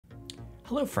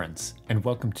Hello friends, and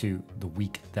welcome to The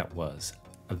Week That Was,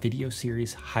 a video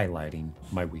series highlighting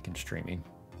my week in streaming.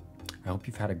 I hope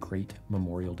you've had a great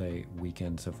Memorial Day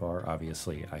weekend so far.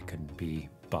 Obviously, I couldn't be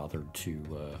bothered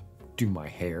to do my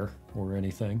hair or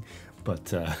anything,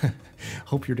 but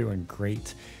hope you're doing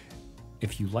great.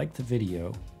 If you liked the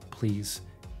video, please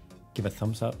give a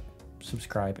thumbs up,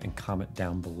 subscribe, and comment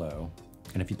down below.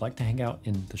 And if you'd like to hang out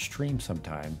in the stream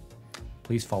sometime,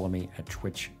 please follow me at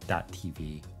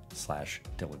twitch.tv/DylanFickle.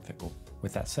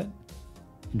 With that said,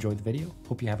 enjoy the video.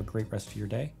 Hope you have a great rest of your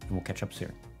day, and we'll catch up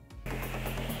soon.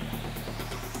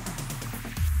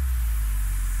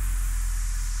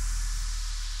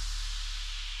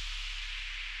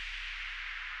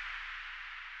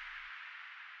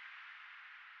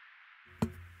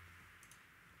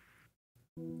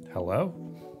 Hello?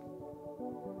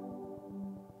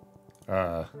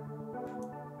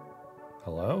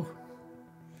 Hello?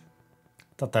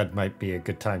 Thought that might be a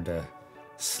good time to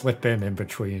slip in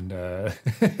between the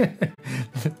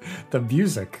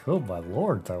music. Oh my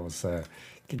lord, that was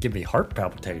could give me heart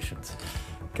palpitations.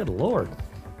 Good lord.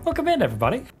 Welcome in,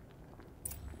 everybody.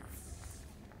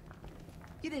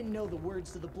 You didn't know the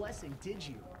words to the blessing, did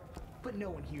you? But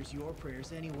no one hears your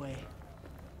prayers anyway.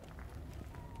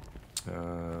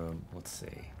 Let's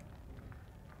see.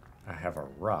 I have a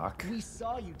rock. We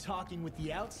saw you talking with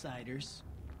the outsiders.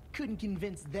 Couldn't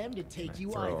convince them to take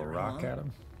you Throw either, a rock at him.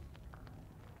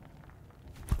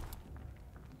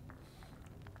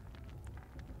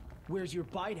 Where's your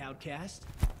bite, outcast?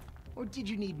 Or did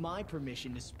you need my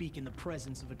permission to speak in the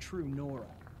presence of a true Nora?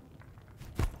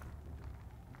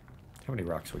 How many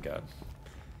rocks we got?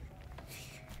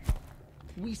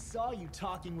 We saw you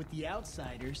talking with the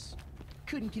outsiders.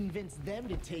 Couldn't convince them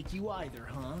to take you either,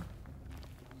 huh?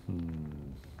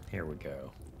 Here we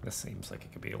go. This seems like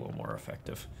it could be a little more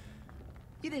effective.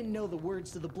 You didn't know the words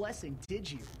to the blessing,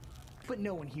 did you? But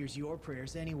no one hears your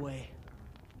prayers anyway.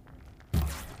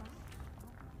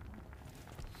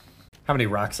 How many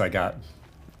rocks I got?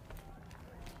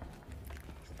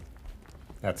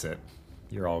 That's it.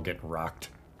 You're all getting rocked.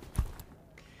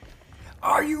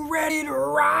 Are you ready to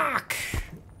rock?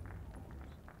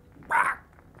 Rock!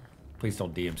 Please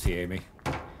don't DMCA me.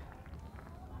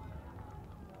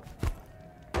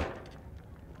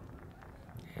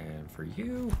 And for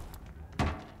you,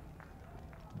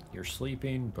 you're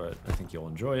sleeping, but I think you'll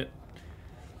enjoy it.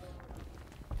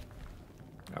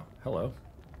 Oh, hello.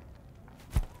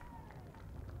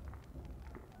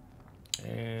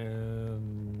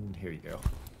 And here you go.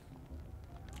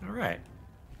 All right.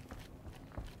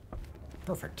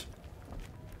 Perfect.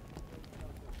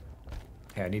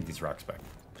 Hey, I need these rocks back.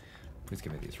 Please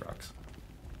give me these rocks.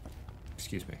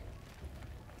 Excuse me.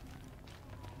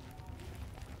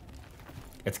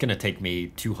 It's gonna take me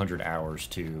 200 hours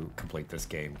to complete this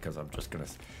game because I'm just gonna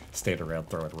stand around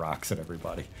throwing rocks at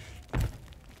everybody.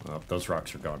 Well, those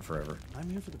rocks are gone forever. I'm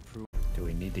here for the proof. Do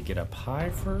we need to get up high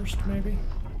first, maybe?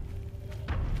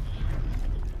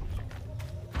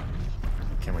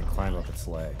 Can we climb up its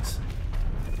legs?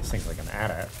 This thing's like an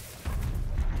AT-AT.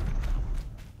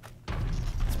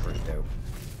 It's pretty dope.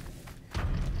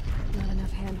 Not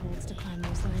enough handholds to climb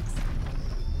those legs.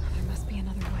 There must be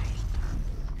another way.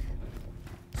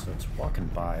 So it's walking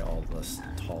by all this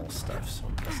tall stuff, so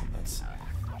I'm guessing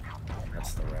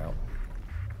that's the route.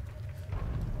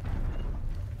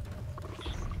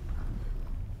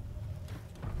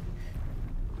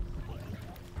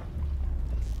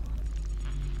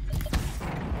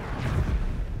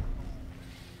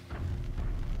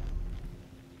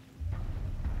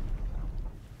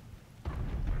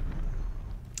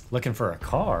 Looking for a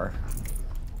car?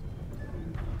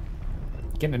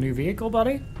 Getting a new vehicle,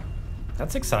 buddy?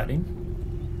 That's exciting.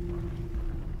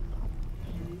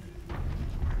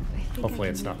 Hopefully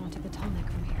it's not. Onto the tonic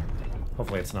from here.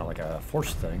 Hopefully it's not like a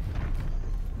forced thing.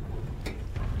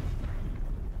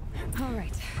 All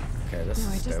right. Okay, this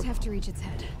Now I is just dope. have to reach its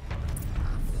head.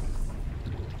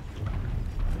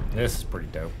 This is pretty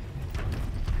dope.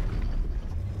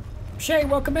 Shay,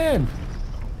 welcome in!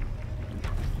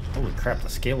 Holy crap, the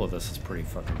scale of this is pretty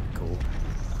fucking cool.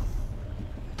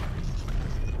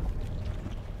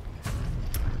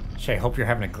 Shay, hope you're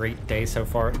having a great day so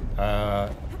far.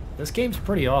 This game's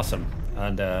pretty awesome,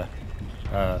 and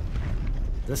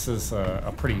this is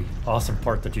a pretty awesome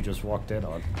part that you just walked in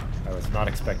on. I was not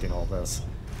expecting all this.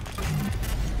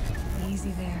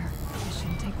 Easy there. This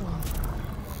shouldn't take long.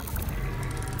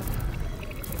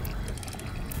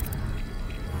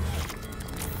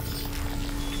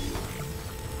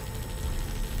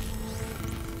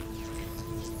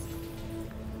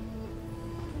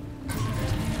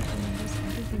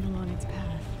 Everything along its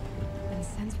path, and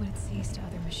sends what it sees to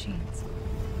other machines.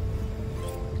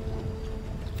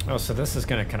 Oh, so this is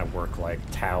going to kind of work like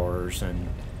Towers and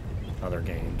other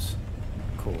games.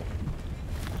 Cool.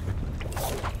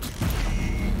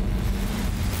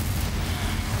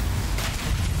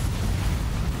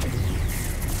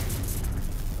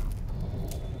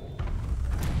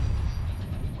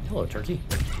 Hello, turkey.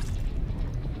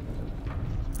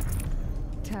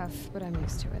 Tough, but I'm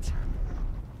used to it.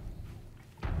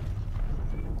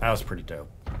 That was pretty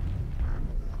dope.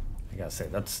 I gotta say,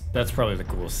 that's probably the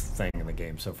coolest thing in the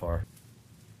game so far.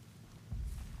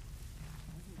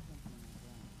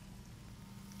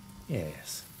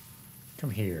 Yes.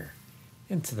 Come here.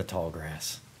 Into the tall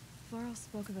grass. Varl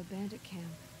spoke of a bandit camp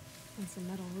and some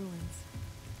metal ruins.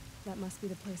 That must be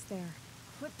the place there.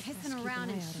 Quit Best pissing keep around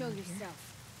an and eye out show around here.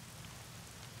 yourself.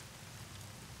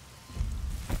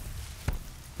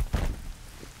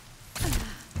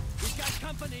 We've got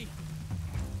company.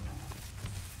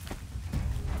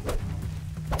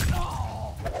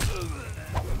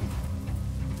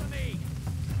 To me.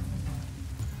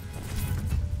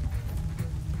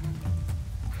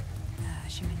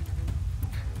 Shimon.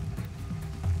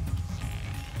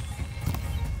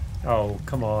 Oh,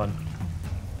 come on.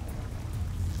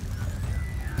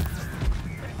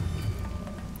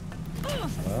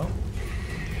 Well,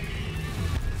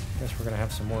 guess we're gonna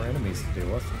have some more enemies to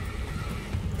deal with.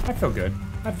 I feel good.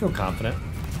 I feel confident.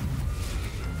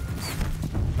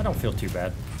 I don't feel too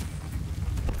bad.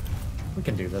 We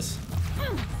can do this.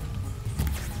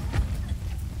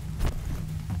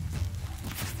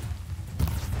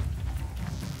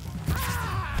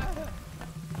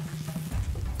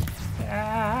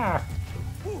 Ah!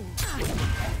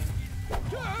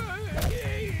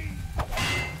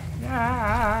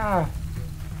 Ah!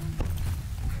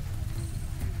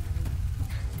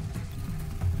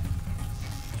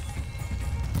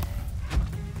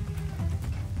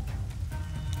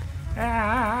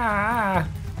 Ah!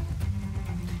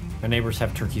 My neighbors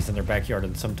have turkeys in their backyard,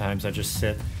 and sometimes I just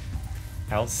sit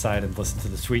outside and listen to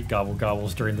the sweet gobble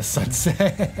gobbles during the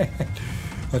sunset.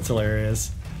 That's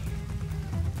hilarious.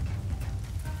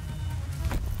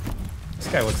 This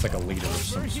guy looks like a leader of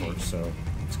some sort, so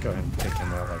let's go ahead and take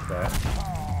him out like that.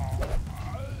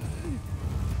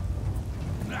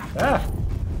 Ah!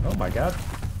 Oh my god.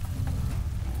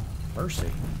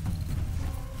 Mercy.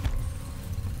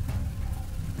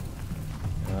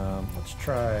 Let's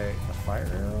try a fire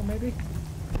arrow, maybe?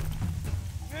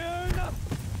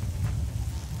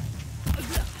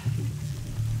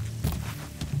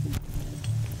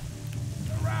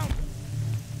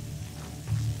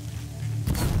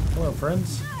 Hello,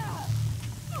 friends.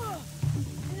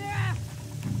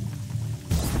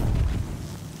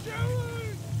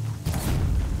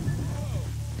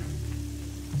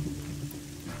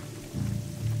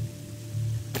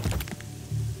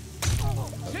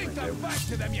 Take them back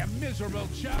to them, you miserable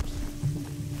chaps!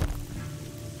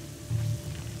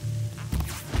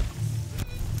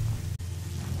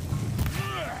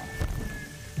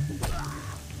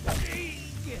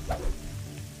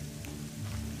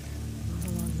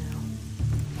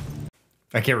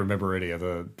 I can't remember any of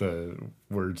the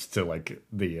words to like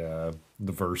the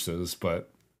verses, but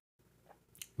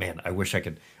man, I wish I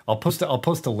could. I'll post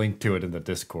a link to it in the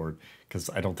Discord because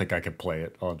I don't think I could play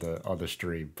it on the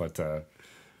stream, but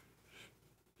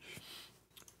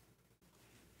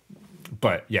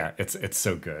yeah, it's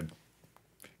so good.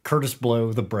 Curtis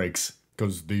Blow, the breaks,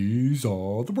 because these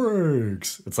are the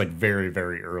breaks. It's like very,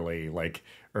 very early, like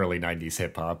early 90s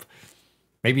hip hop,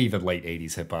 maybe even late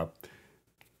 80s hip hop.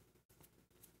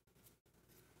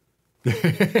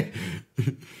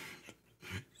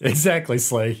 Exactly,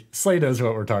 Slay. Slay knows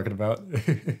what we're talking about.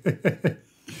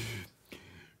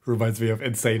 Reminds me of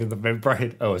Insane in the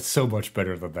Membrane. Oh, it's so much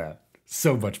better than that.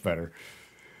 So much better.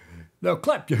 Now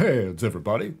clap your hands,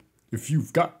 everybody, if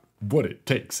you've got what it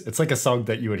takes. It's like a song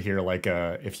that you would hear like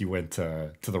if you went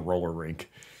to the roller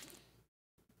rink.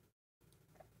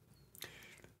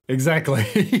 Exactly.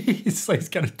 Slay's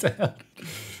got it down.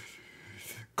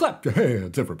 Clap your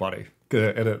hands, everybody.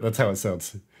 And that's how it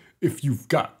sounds. If you've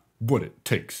got what it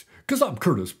takes. Because I'm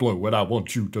Curtis Blow, and I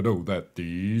want you to know that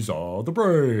these are the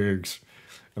breaks.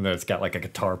 And then it's got like a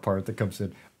guitar part that comes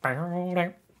in.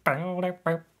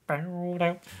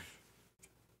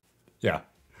 Yeah.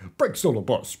 Brakes on a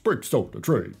bus, brakes on the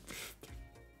train.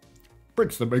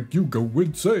 Brakes that make you go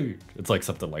insane. It's like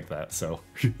something like that, so.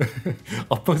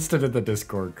 I'll post it in the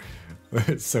Discord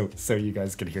so you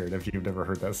guys can hear it if you've never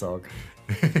heard that song.